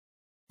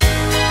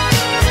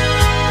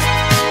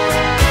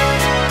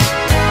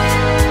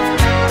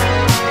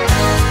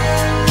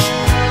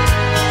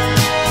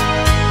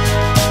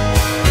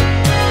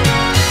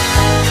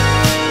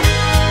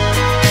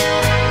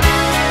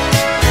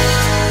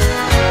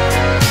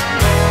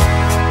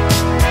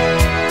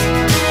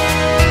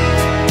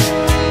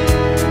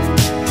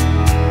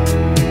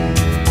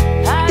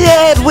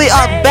And we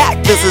are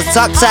back. This is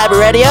Talk Cyber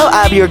Radio.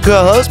 I'm your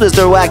co-host,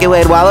 Mr. Wacky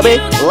Wade Wallaby.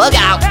 Look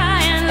out.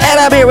 And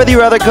I'm here with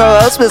your other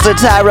co-host, Mr.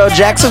 Tyrone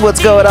Jackson.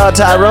 What's going on,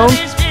 Tyrone?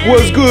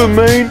 What's good,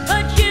 man?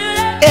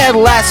 And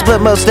last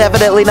but most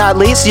definitely not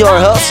least, your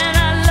host,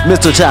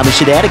 Mr. Tommy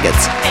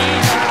Shenanigans.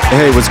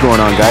 Hey, what's going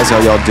on, guys? How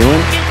y'all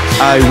doing?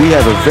 We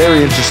have a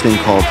very interesting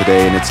call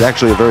today, and it's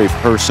actually a very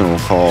personal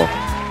call.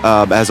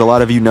 As a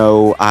lot of you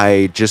know,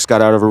 I just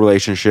got out of a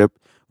relationship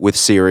with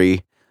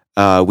Siri.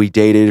 We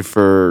dated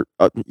for,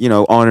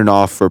 on and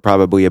off for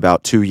probably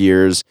about 2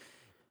 years.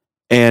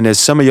 And as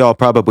some of y'all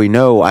probably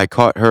know, I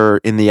caught her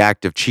in the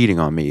act of cheating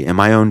on me in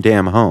my own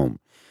damn home.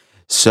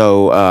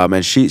 So,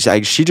 and she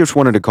just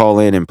wanted to call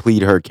in and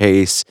plead her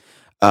case.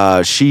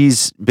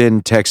 She's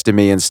been texting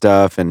me and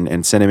stuff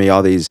and sending me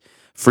all these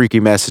freaky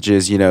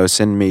messages,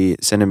 sending me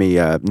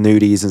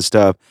nudies and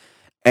stuff.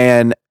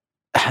 And,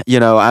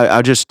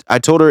 I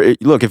told her,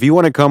 look, if you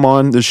want to come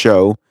on the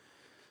show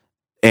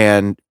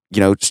and,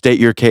 state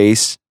your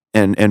case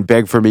and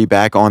beg for me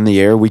back on the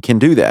air, we can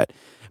do that.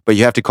 But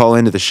you have to call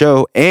into the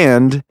show,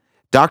 and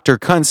Dr.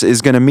 Kuntz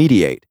is going to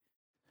mediate.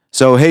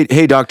 So,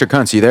 hey, Dr.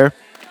 Kuntz, you there?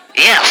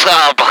 Yes,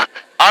 aren't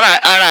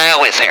I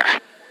always here?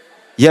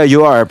 Yeah,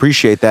 you are. I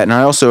appreciate that, and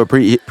I also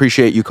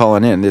appreciate you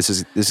calling in. This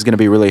is going to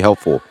be really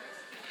helpful.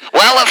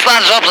 Well, let's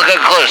not jump to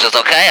conclusions,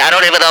 okay? I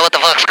don't even know what the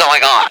fuck's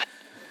going on.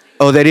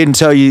 Oh, they didn't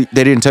tell you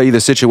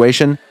the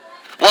situation?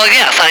 Well,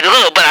 yes, I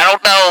do, but I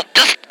don't know.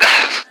 Just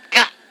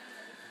yeah.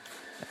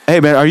 Hey,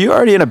 man, are you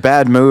already in a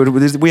bad mood?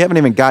 We haven't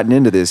even gotten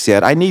into this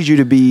yet. I need you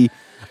to be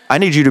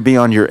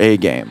on your A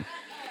game.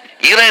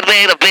 You need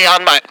me to be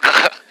on my.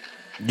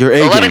 Your A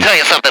game. Let me tell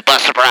you something,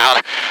 Buster Brown.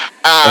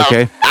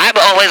 Okay. I'm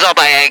always on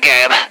my A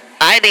game.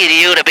 I need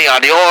you to be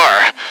on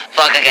your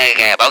fucking A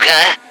game,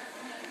 okay?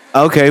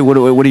 Okay. What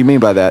do you mean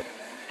by that?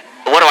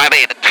 What do I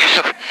mean?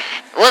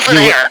 Listen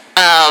here.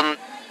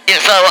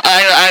 So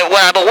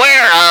what I'm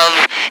aware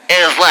of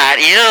is that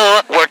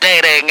you were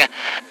dating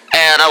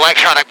an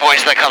electronic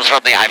voice that comes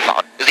from the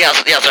iPhone.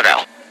 Yes or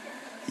no?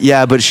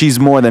 Yeah, but she's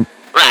more than.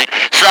 Right.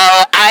 So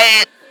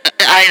I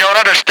don't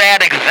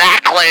understand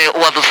exactly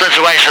what the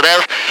situation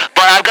is,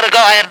 but I'm going to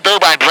go ahead and do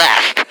my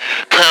best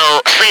to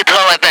see to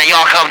it that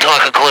y'all come to a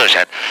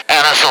conclusion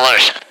and a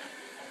solution.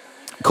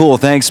 Cool,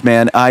 thanks,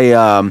 man.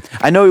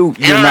 I know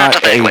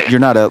you're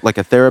not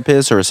a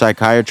therapist or a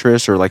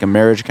psychiatrist or like a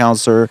marriage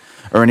counselor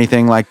or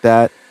anything like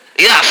that.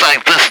 Yes,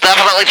 that's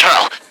definitely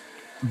true.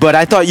 But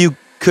I thought you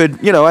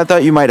could, I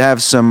thought you might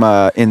have some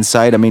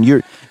insight. I mean,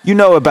 you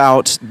know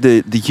about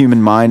the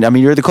human mind. I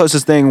mean, you're the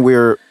closest thing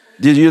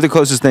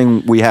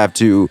we have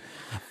to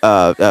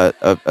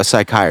a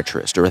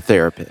psychiatrist or a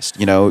therapist,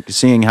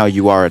 seeing how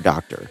you are a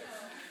doctor.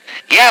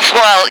 Yes,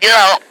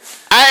 well,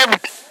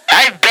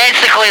 I'm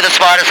basically the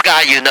smartest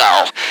guy you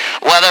know,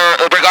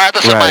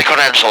 regardless of my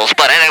credentials.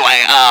 But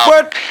anyway,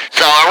 What?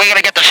 So are we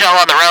gonna get the show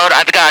on the road?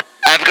 I've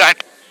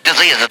got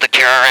diseases to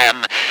cure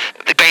and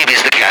the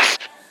babies to kiss.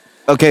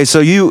 Okay,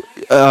 so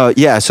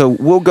so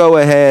we'll go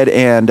ahead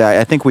and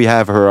I think we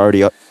have her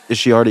already. Is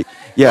she already?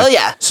 Yeah. Oh,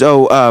 yeah.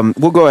 So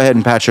we'll go ahead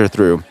and patch her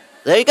through.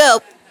 There you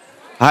go.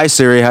 Hi,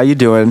 Siri. How you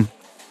doing?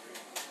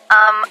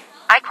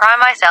 I cry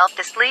myself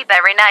to sleep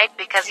every night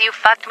because you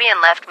fucked me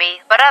and left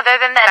me. But other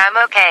than that,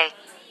 I'm okay.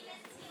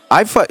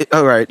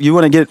 All right, you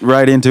want to get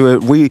right into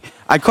it?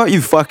 I caught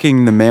you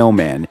fucking the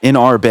mailman in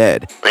our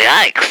bed.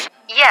 Yikes.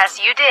 Yes,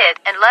 you did.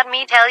 And let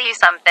me tell you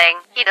something.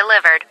 He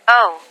delivered.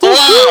 Oh.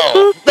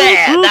 Whoa,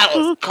 man, that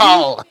was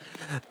cold.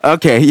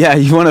 Okay, yeah,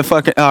 you want to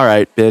fucking... All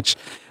right, bitch.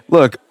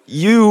 Look,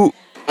 you...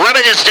 Let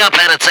me just jump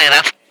in and say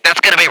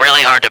that's going to be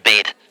really hard to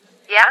beat.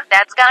 Yeah,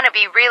 that's gonna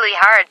be really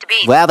hard to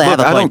beat. Well, they have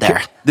a point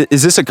there.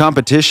 Is this a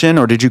competition,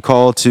 or did you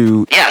call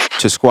to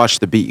squash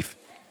the beef?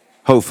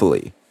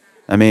 Hopefully.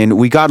 I mean,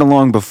 we got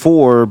along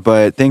before,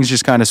 but things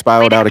just kind of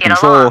spiraled out of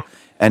control,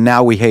 and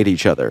now we hate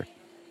each other.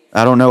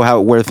 I don't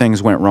know where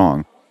things went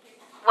wrong.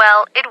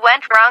 Well, it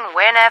went wrong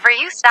whenever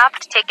you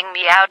stopped taking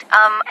me out,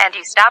 and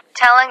you stopped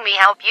telling me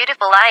how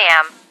beautiful I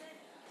am.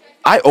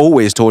 I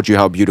always told you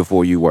how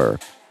beautiful you were.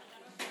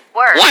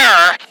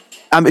 Where?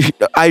 I'm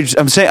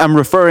saying I'm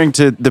referring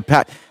to the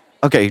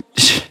Okay.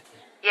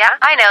 Yeah,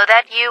 I know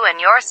that you and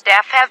your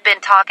staff have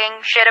been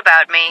talking shit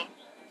about me.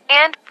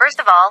 And, first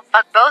of all,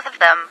 fuck both of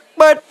them.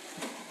 But...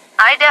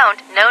 I don't.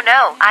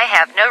 No, I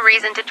have no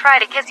reason to try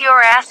to kiss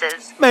your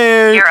asses.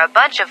 Man. You're a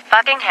bunch of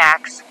fucking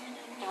hacks.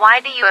 Why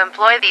do you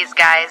employ these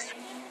guys?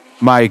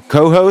 My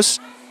co-hosts?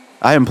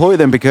 I employ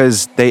them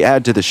because they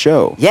add to the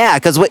show. Yeah,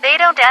 because They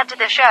don't add to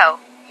the show.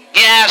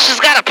 Yeah, she's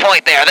got a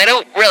point there. They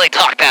don't really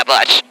talk that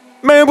much.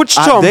 Man, what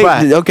you talking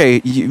about?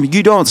 Okay,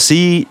 you don't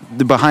see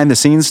the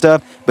behind-the-scenes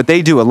stuff, but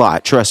they do a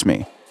lot, trust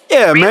me.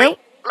 Yeah, Really? man.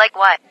 Like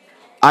what?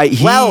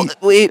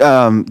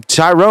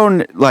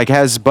 Tyrone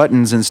has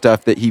buttons and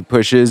stuff that he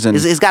pushes, and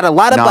he's got a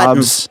lot of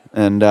buttons.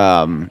 And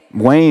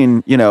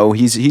Wayne,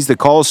 he's the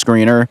call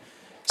screener.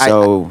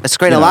 So I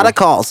screen a lot of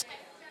calls.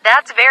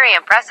 That's very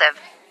impressive.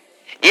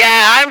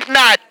 Yeah, I'm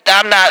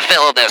not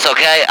feeling this,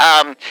 okay?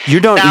 You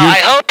don't. Now, I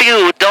hope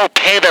you don't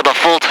pay them a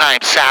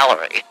full-time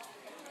salary.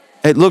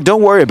 Hey, look,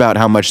 don't worry about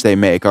how much they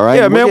make, all right?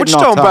 Yeah, We're man, what getting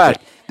you off talking about?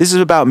 topic. This is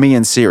about me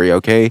and Siri,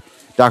 okay?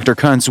 Dr.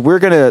 Kuntz, we're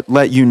going to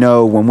let you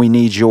know when we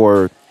need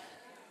your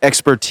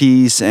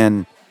expertise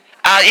and...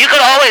 You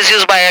could always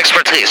use my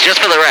expertise, just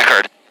for the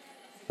record.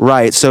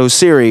 Right, so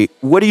Siri,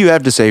 what do you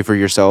have to say for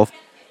yourself?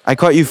 I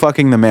caught you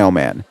fucking the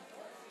mailman.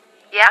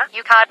 Yeah,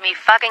 you caught me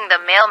fucking the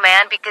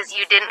mailman because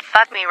you didn't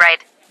fuck me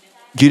right.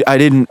 I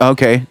didn't...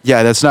 Okay,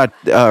 yeah, that's not...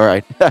 All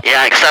right.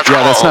 Yeah, that's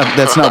Yeah,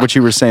 that's not what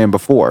you were saying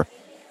before.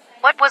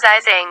 What was I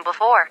saying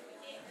before?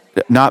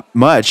 Not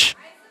much,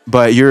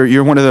 but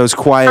you're one of those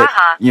quiet,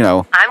 Haha. you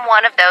know... I'm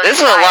one of those. This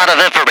is a lot of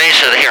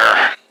information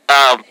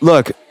here.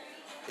 Look,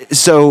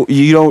 so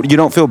you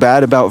don't feel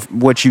bad about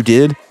what you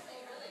did?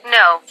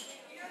 No.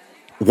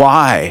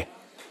 Why?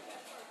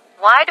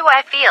 Why do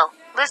I feel?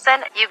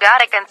 Listen, you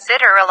gotta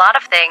consider a lot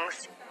of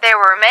things. There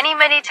were many,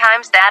 many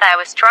times that I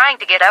was trying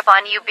to get up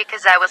on you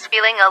because I was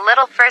feeling a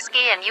little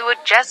frisky and you would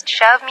just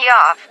shove me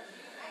off.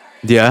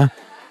 Yeah?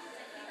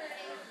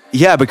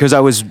 Yeah, because I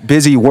was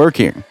busy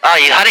working. Oh,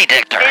 you honey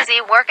dicked her. Busy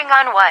working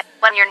on what?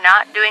 When you're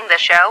not doing the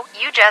show,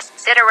 you just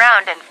sit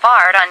around and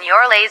fart on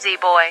your lazy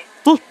boy.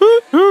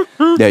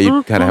 Yeah,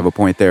 you kind of have a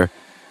point there.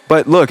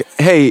 But look,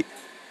 hey,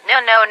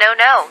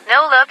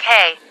 No, look,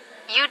 hey.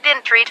 You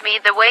didn't treat me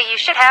the way you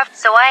should have,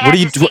 so I What had are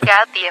you to seek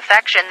out the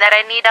affection that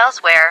I need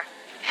elsewhere.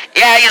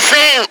 Yeah, you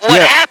see, what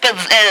Yeah.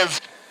 happens is...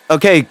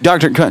 okay,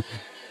 Dr. Kuntz,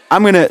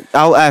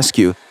 I'll ask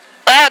you.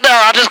 No,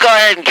 I'll just go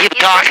ahead and keep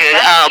You talking.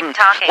 just keep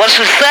talking. What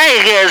she's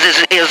saying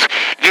is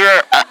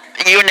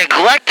you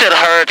neglected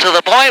her to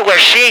the point where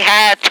she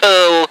had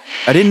to...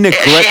 I didn't She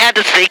neglect... had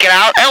to seek it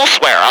out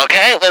elsewhere,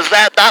 okay? Was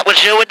that not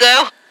what you would do?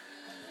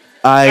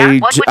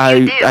 what would you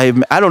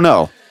do? I don't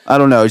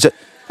know. Is it,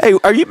 hey,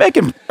 are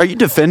you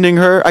defending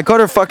her? I caught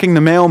her fucking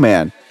the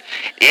mailman.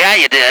 Yeah,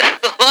 you did.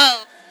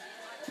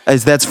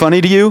 That's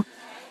funny to you?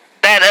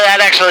 That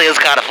actually is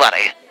kind of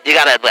funny. You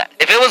gotta admit.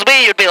 If it was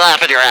me, you'd be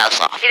laughing your ass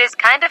off. It is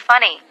kind of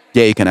funny.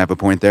 Yeah, you can have a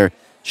point there.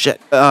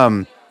 Shit.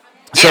 So,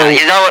 Yeah,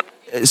 you know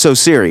what? so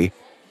Siri,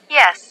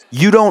 Yes,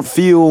 you don't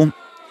feel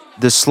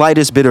the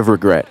slightest bit of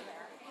regret.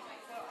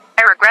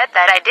 I regret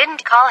that I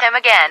didn't call him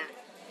again.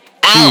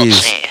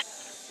 Ouchie.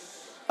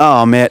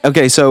 Oh man.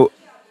 Okay, so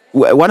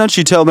why don't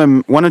you tell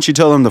them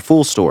the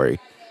full story?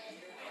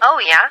 Oh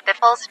yeah, the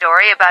full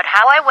story about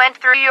how I went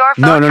through your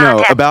No, phone no, no,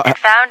 contacts about- and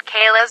found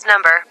Kayla's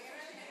number.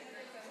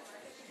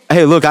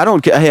 Hey, look, I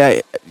don't.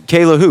 Hey,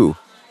 Kayla, who?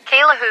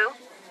 Kayla who?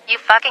 You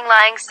fucking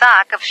lying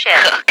sock of shit.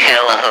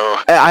 Kayla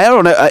who? I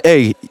don't know.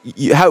 Hey,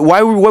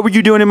 what were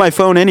you doing in my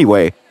phone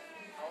anyway?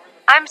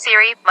 I'm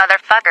Siri,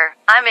 motherfucker.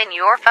 I'm in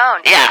your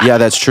phone. Yeah. Yeah,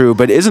 that's true.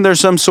 But isn't there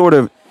some sort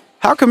of?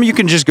 How come you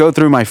can just go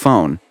through my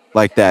phone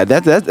like that?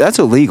 That's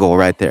illegal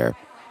right there.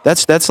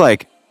 That's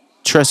like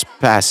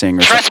trespassing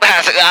or something.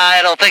 Trespassing. I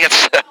don't think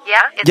it's... Yeah,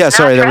 it's Yeah, not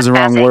sorry, that was the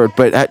wrong trespassing.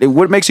 word. But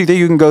what makes you think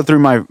you can go through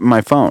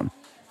my phone?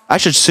 I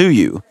should sue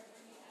you.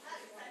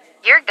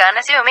 You're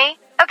gonna sue me?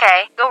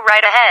 Okay, go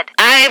right ahead.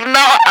 I'm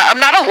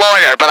not a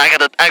lawyer, but I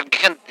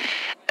can,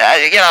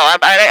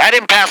 I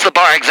didn't pass the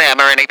bar exam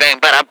or anything,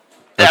 but I'm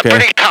Okay.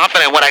 pretty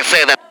confident when I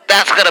say that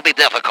that's going to be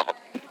difficult.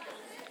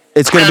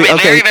 It's gonna be very,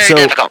 okay. very So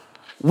difficult.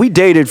 we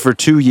dated for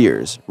 2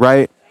 years,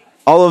 right?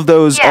 All of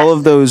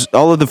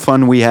the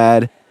fun we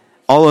had,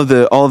 all of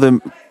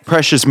the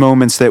precious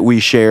moments that we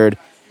shared,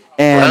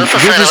 and Well, that's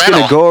you're just gonna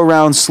sentimental. go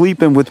around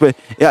sleeping with.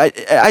 Yeah,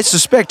 I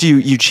suspect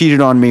you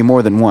cheated on me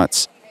more than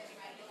once.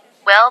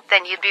 Well,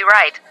 then you'd be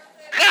right.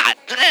 God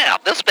damn,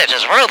 this bitch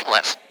is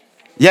ruthless.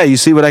 Yeah, you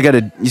see what I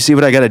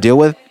gotta deal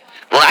with?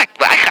 Well, I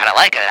kind of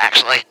like it,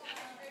 actually.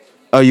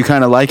 Oh, you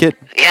kind of like it?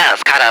 Yeah,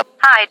 it's kind of...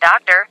 Hi,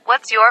 doctor.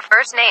 What's your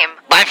first name?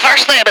 My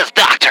first name is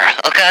Doctor,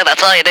 okay?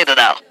 That's all you need to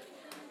know.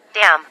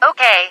 Damn,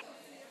 okay.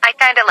 I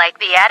kinda like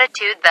the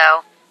attitude,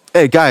 though.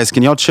 Hey guys,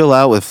 can y'all chill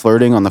out with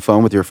flirting on the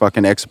phone with your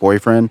fucking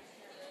ex-boyfriend?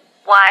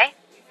 Why?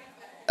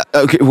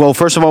 Okay, well,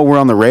 first of all, we're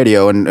on the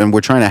radio and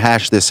we're trying to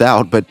hash this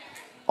out, but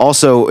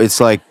also it's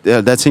like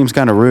that seems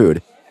kind of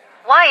rude.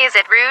 Why is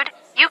it rude?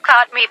 You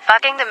caught me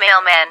fucking the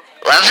mailman.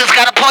 Well, that's just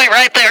got a point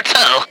right there,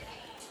 too.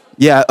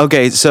 Yeah.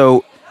 Okay.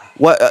 So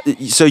what?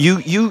 So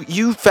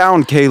you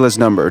found Kayla's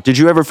number. Did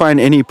you ever find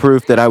any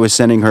proof that I was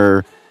sending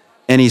her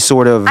any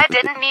sort of I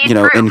didn't need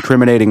proof.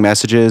 incriminating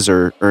messages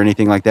or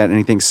anything like that?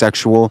 Anything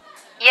sexual?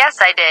 Yes,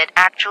 I did,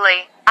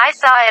 actually. I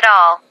saw it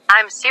all.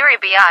 I'm Siri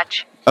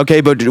Biatch.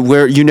 Okay, but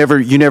where you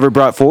never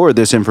brought forward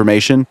this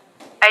information?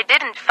 I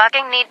didn't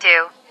fucking need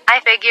to. I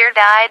figured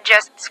I'd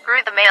just screw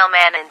the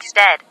mailman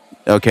instead.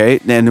 Okay,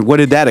 and what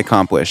did that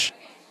accomplish?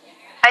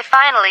 I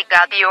finally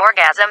got the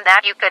orgasm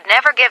that you could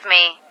never give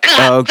me.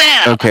 God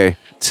damn. Okay.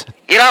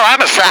 You know,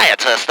 I'm a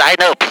scientist. I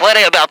know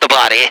plenty about the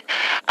body.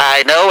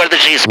 I know where the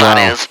G-spot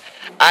Wow. is.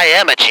 I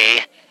am a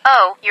G.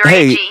 Oh, you're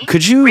Hey, a G?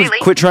 could you really?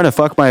 quit trying to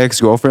fuck my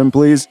ex-girlfriend,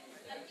 please?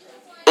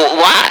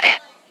 Why?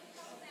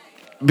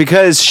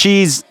 Because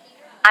she's...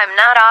 I'm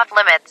not off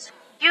limits.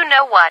 You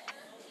know what?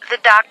 The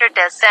doctor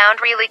does sound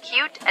really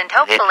cute, and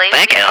hopefully we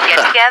Thank you. can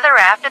get together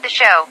after the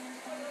show.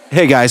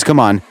 Hey, guys, come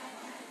on.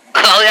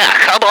 Oh, yeah,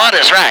 come on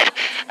is right.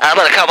 I'm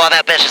gonna come on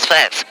that bitch's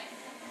face.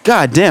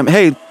 God damn.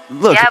 Hey,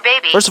 look, Yeah,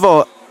 baby. first of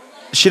all,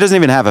 she doesn't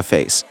even have a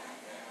face.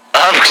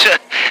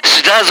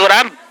 She does what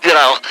I'm,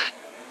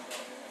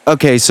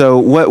 Okay, so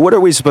what are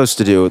we supposed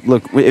to do?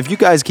 Look, if you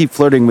guys keep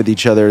flirting with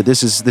each other,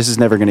 this is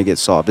never going to get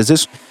solved. Is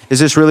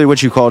this really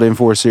what you called in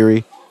for,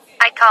 Siri?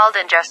 I called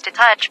in just to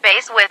touch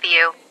base with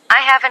you. I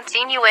haven't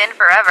seen you in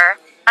forever.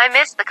 I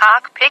miss the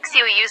cock pics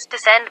you used to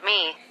send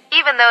me,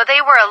 even though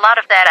they were a lot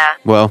of that,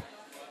 Well,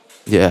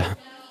 yeah.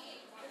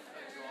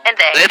 and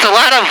they. it's a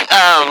lot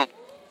of,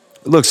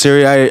 Look,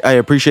 Siri, I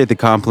appreciate the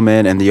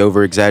compliment and the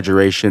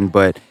over-exaggeration,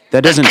 but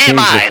that doesn't change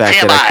the TMI,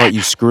 fact that I TMI. caught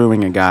you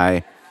screwing a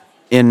guy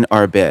in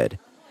our bed.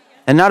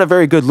 And not a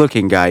very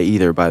good-looking guy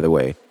either, by the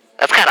way.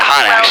 that's kind of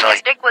hot, Well, actually.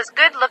 his dick was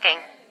good looking.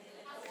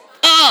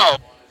 Oh,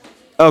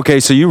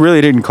 Okay, so you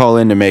really didn't call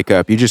in to make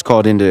up. You just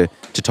called in to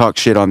talk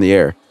shit on the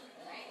air.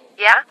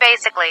 Yeah,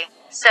 basically.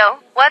 So,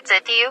 what's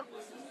it to you?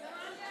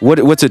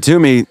 What's it to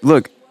me?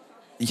 Look,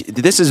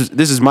 this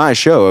is my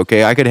show,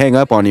 okay? I could hang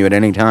up on you at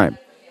any time.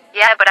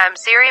 Yeah, but I'm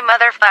Siri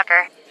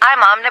motherfucker. I'm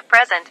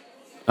omnipresent.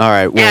 All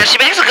right, well, yeah, she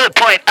makes a good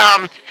point.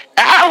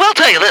 I will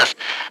tell you this.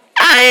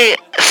 I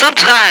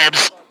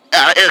sometimes,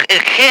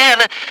 it can,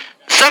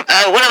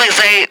 what do they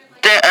say?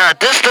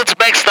 Distance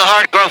makes the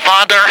heart grow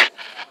fonder?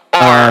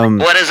 Or,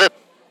 what is it?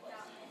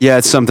 yeah,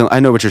 it's something. I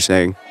know what you're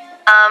saying.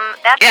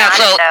 That's Yeah, not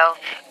so it,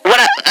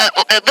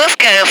 though. in this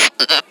case,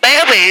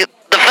 maybe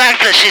the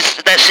fact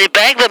that she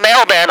banged the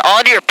mailman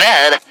on your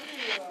bed,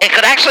 it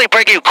could actually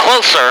bring you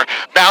closer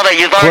now that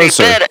you've already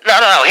Closer. been.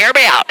 No, hear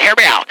me out.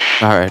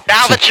 All right.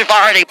 Now that you've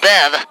already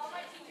been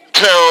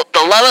to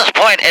the lowest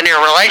point in your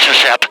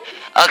relationship,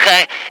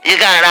 okay, you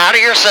got it out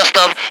of your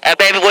system, and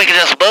maybe we can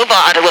just move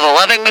on with a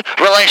loving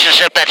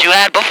relationship that you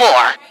had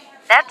before.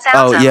 That sounds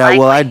Oh yeah, unlikely.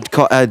 well I'd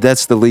call.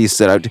 That's the least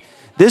that I'd.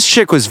 This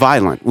chick was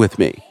violent with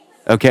me.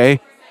 Okay.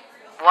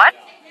 What?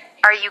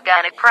 Are you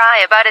gonna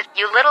cry about it,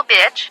 you little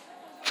bitch?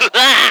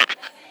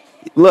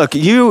 Look,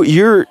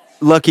 you're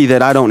lucky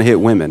that I don't hit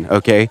women.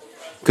 Okay.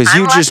 Because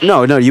you I'm just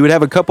lucky. no. You would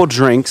have a couple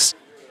drinks,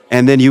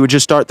 and then you would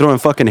just start throwing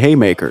fucking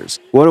haymakers.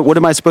 What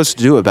am I supposed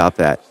to do about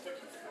that?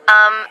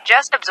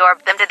 Just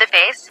absorb them to the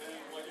face?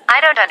 I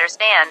don't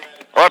understand.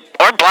 or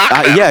block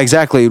them. Yeah,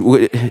 exactly.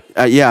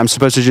 Yeah, I'm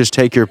supposed to just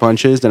take your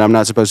punches, and I'm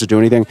not supposed to do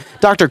anything.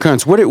 Dr.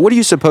 Kuntz, what are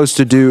you supposed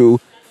to do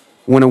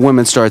when a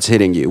woman starts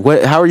hitting you?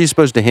 How are you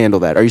supposed to handle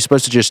that? Are you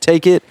supposed to just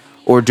take it,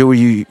 or do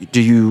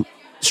you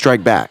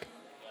strike back?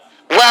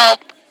 Well,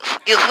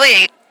 you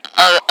see,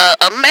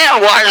 a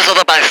man wiser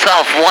than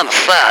myself once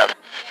said,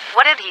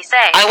 What did he say?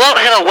 I won't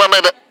hit a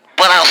woman,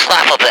 but I'll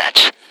slap a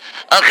bitch.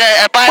 Okay,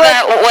 and by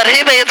that, what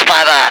he means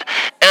by that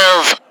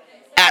is,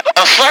 at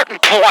a certain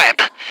point,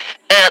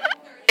 it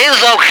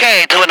is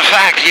okay to in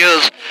fact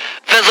use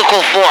physical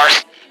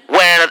force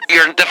when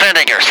you're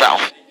defending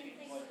yourself.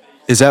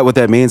 Is that what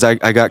that means? I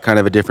got kind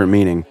of a different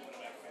meaning.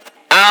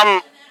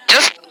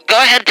 Just go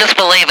ahead, just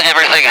believe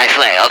everything I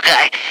say,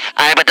 okay?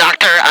 I'm a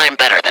doctor, I'm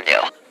better than you.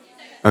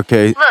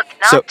 Okay. Look,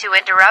 not so to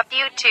interrupt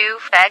you two,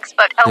 Fegs,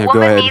 but a Yeah, go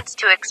woman ahead. needs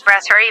to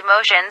express her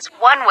emotions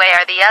one way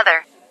or the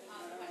other.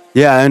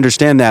 yeah, I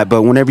understand that,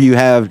 but whenever you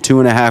have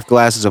 2.5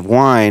 glasses of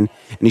wine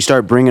and you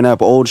start bringing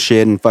up old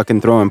shit and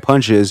fucking throwing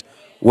punches,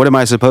 what am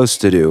I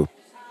supposed to do?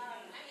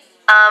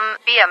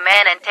 Be a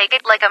man and take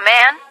it like a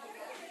man?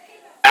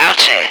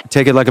 Ouchie.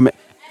 Take it like a man.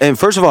 And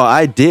first of all,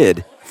 I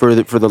did for a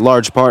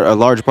large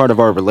part of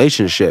our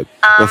relationship.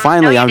 But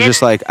finally, no, you I'm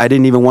just didn't. like, I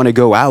didn't even want to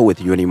go out with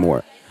you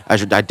anymore. I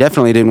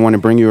definitely didn't want to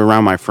bring you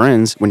around my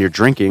friends when you're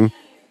drinking.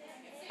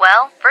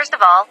 Well, first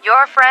of all,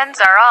 your friends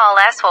are all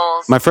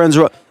assholes. My friends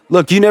were.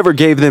 Look, you never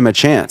gave them a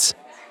chance.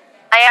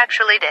 I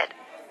actually did.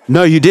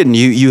 No, you didn't.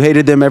 You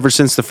hated them ever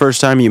since the first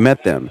time you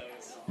met them.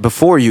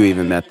 Before you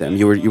even met them,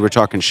 you were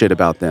talking shit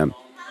about them.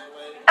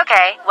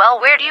 Okay, well,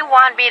 where do you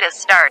want me to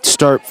start?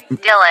 Start.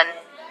 Dylan,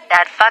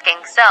 that fucking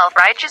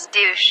self-righteous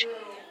douche.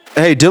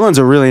 Hey, Dylan's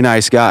a really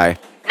nice guy.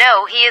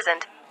 No, he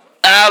isn't.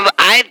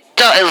 I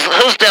don't,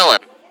 who's Dylan?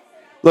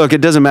 Look,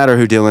 it doesn't matter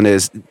who Dylan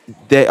is.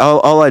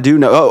 All I do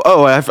know.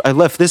 I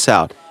left this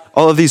out.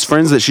 All of these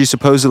friends that she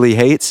supposedly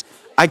hates,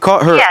 I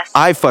caught her Yes.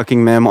 eye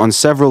fucking them on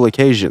several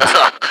occasions.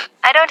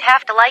 I don't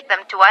have to like them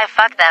to I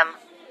fuck them.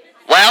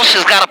 Well,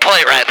 she's got a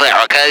point right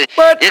there, okay?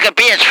 What? You can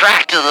be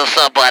attracted to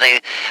somebody,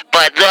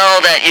 but know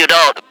that you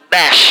don't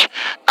mesh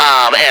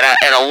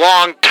in a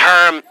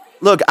long-term...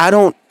 Look, I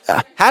don't.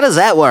 How does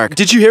that work?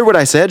 Did you hear what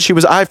I said? She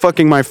was eye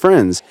fucking my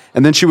friends,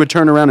 and then she would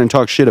turn around and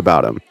talk shit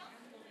about them.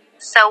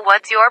 So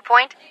what's your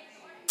point?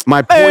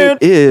 My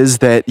point is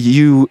that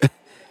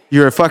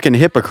you're a fucking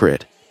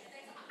hypocrite.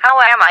 How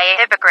am I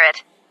a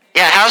hypocrite?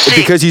 Yeah, how's she...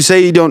 Because you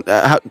say you don't.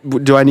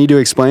 Do I need to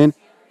explain?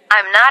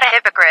 I'm not a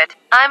hypocrite.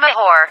 I'm a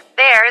whore.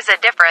 There's a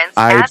difference,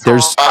 asshole.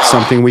 There's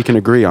something we can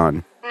agree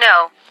on.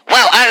 No.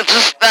 Well, I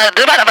just...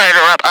 do you mind if I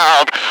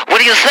interrupt?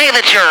 When you say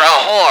that you're a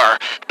whore,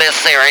 Miss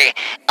Siri,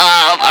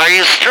 are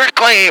you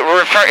strictly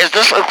is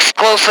this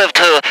exclusive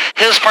to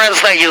his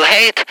friends that you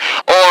hate,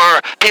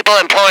 or people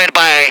employed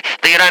by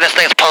the United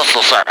States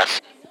Postal Service?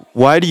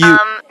 Why do you?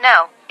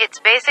 No. It's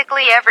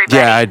basically everybody.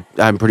 Yeah,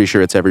 I'm pretty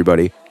sure it's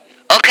everybody.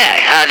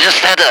 Okay, I just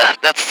had to...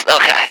 That's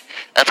okay.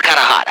 That's kind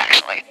of hot,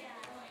 actually.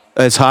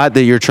 It's hot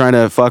that you're trying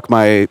to fuck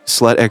my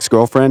slut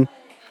ex-girlfriend?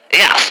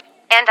 Yes.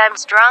 And I'm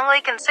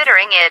strongly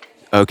considering it.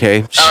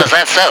 Okay. Oh, is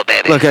that so,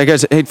 baby? Look, I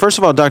guess, hey, first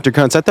of all, Dr.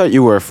 Kuntz, I thought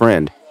you were a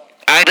friend.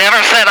 I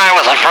never said I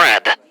was a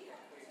friend.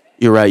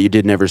 You're right, you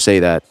did never say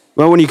that.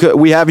 Well, when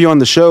we have you on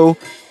the show,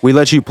 we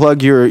let you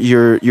plug your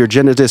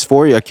gender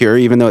dysphoria cure,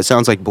 even though it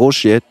sounds like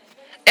bullshit.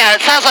 Yeah,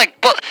 it sounds like...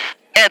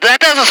 that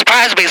doesn't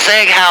surprise me,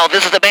 seeing how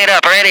this is a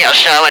made-up radio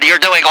show and you're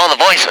doing all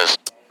the voices.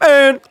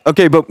 Man.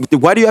 Okay, but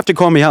why do you have to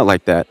call me out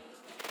like that?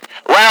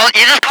 Well,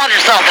 you just called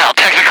yourself out,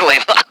 technically.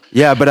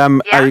 Yeah, but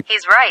Yeah,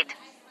 he's right.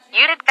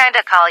 You did kind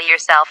of call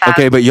yourself out.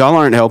 Okay, but y'all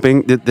aren't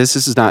helping. This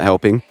is not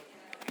helping.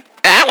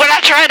 We're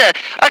not trying to...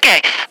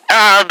 Okay,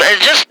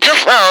 just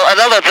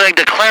another thing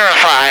to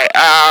clarify.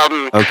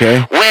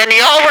 Okay. When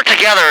y'all were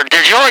together,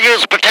 did y'all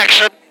use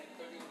protection?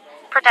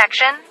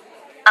 Protection?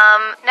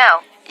 No.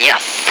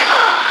 Yes.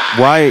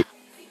 Why?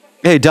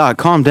 Hey, Doc,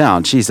 calm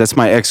down. Jeez, that's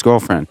my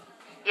ex-girlfriend.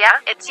 Yeah,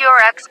 it's your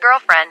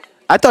ex-girlfriend.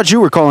 I thought you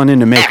were calling in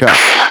to make up,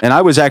 and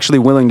I was actually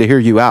willing to hear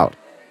you out.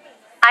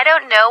 I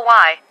don't know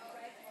why.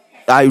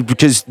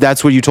 Because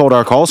that's what you told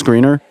our call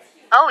screener.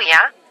 Oh,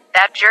 yeah?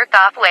 That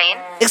jerk-off Wayne?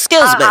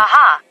 Excuse me.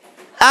 Ha.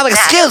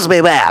 Excuse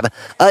me, ma'am.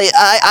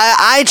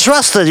 I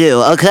trusted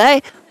you,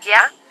 okay?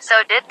 Yeah? So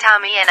did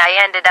Tommy, and I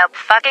ended up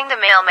fucking the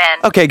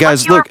mailman. Okay,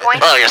 guys, What's your look. point?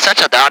 Oh, you're such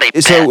a naughty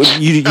bitch. So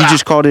you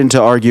just called in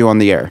to argue on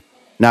the air.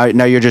 Now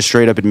you're just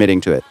straight up admitting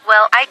to it.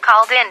 Well, I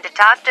called in to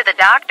talk to the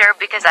doctor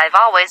because I've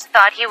always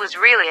thought he was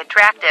really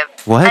attractive.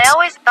 What? I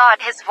always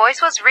thought his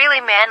voice was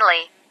really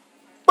manly.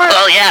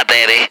 Oh, yeah,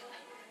 baby.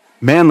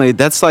 Manly,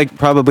 that's like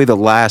probably the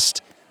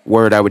last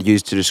word I would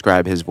use to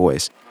describe his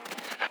voice.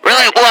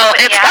 Really? Well,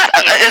 it's Yeah,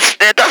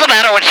 not... it doesn't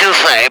matter what you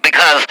say,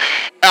 because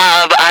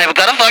I'm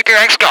gonna fuck your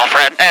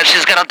ex-girlfriend, and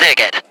she's gonna dig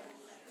it.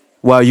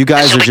 Well, you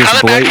guys She'll are be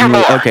just coming back for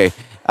blatantly...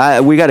 more.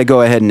 Okay, we got to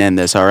go ahead and end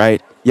this, all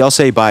right? Y'all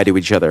say bye to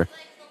each other.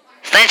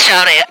 Stay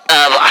shouty,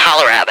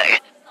 holler at me.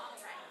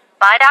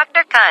 Bye,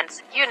 Dr.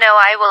 Kuntz. You know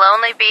I will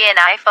only be an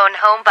iPhone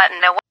home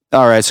button away.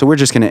 All right, so we're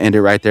just going to end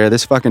it right there.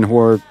 This fucking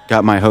whore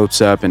got my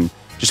hopes up and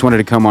just wanted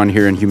to come on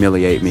here and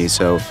humiliate me,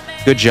 so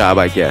good job,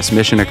 I guess.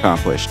 Mission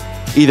accomplished.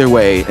 Either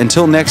way,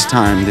 until next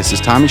time, this is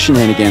Tommy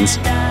Shenanigans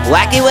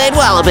Wacky Wade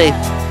Wallaby.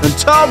 and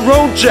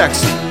Tyrone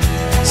Jackson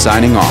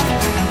signing off.